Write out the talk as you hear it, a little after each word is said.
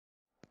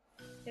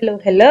Hello,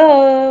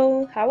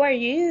 hello! How are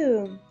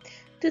you?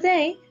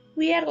 Today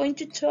we are going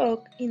to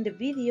talk in the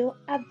video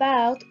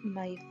about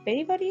my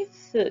favorite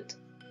food.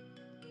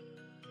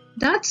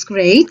 That's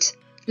great.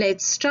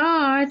 Let's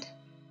start.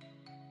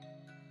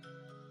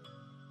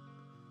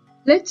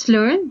 Let's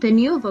learn the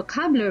new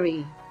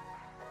vocabulary.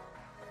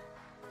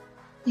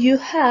 You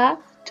have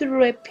to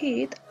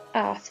repeat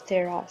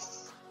after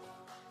us.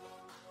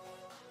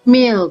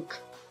 Milk,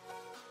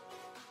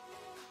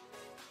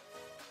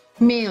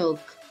 milk.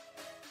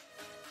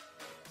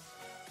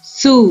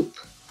 Soup,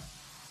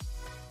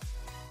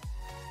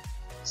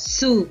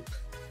 soup.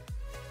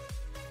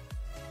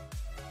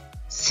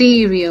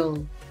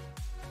 Cereal,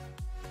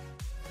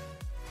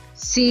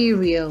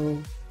 cereal.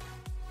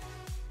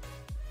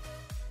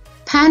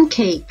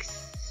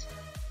 Pancakes,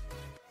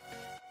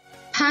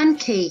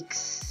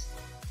 pancakes.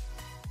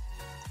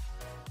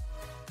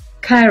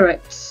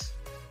 Carrots,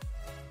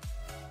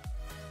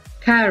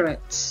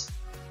 carrots.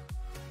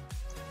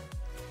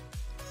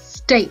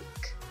 Steak,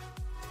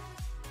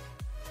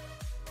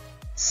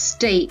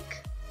 steak.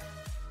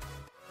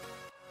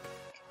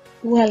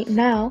 Well,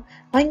 now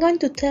I'm going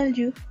to tell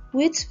you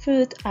which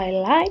food I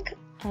like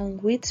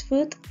and which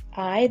food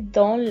I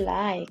don't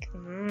like.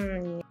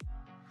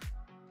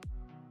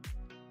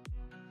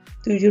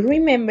 Do you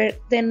remember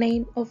the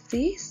name of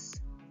this?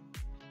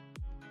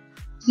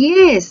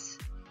 Yes,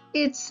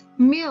 it's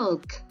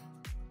milk.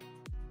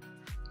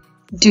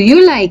 Do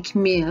you like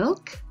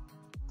milk?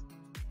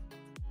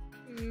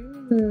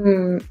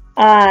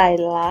 I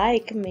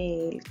like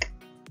milk.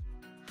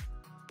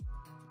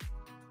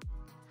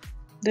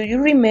 Do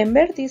you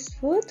remember this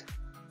food?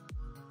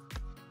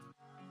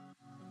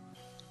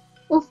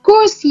 Of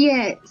course,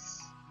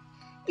 yes.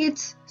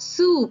 It's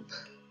soup.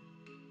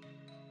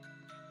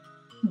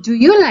 Do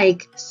you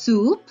like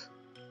soup?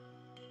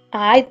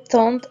 I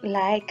don't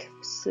like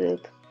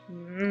soup.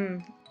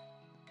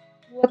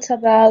 What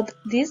about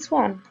this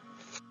one?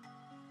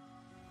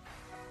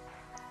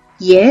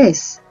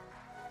 Yes,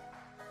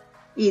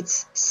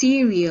 it's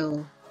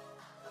cereal.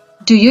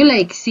 Do you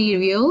like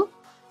cereal?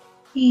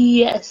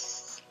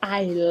 Yes,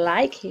 I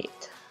like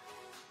it.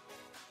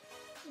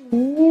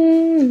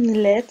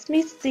 Let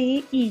me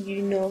see if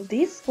you know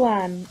this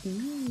one.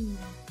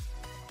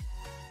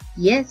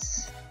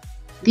 Yes,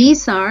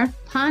 these are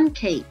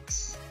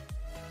pancakes.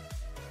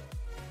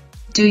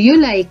 Do you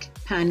like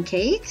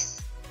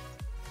pancakes?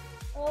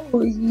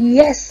 Oh,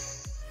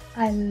 yes,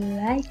 I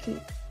like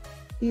it.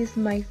 It's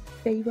my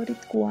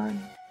favorite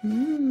one.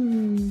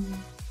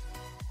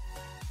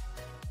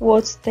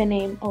 What's the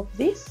name of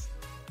this?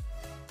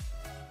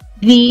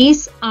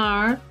 These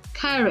are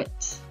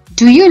carrots.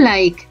 Do you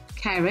like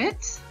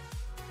carrots?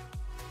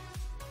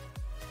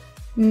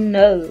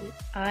 No,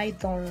 I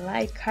don't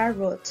like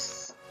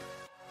carrots.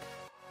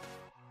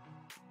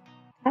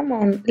 Come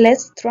on,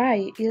 let's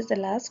try. It's the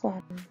last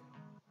one.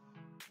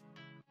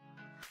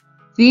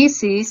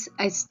 This is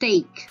a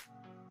steak.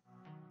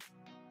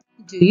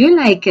 Do you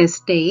like a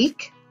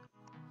steak?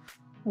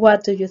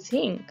 What do you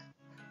think?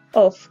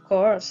 Of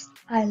course,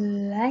 I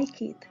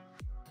like it.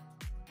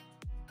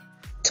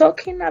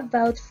 Talking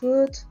about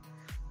food,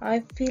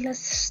 I feel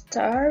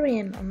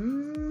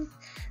starving.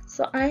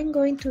 So I'm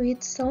going to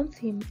eat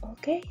something,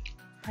 okay?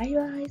 Bye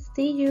bye,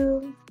 see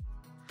you.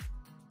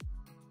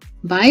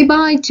 Bye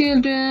bye,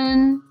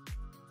 children.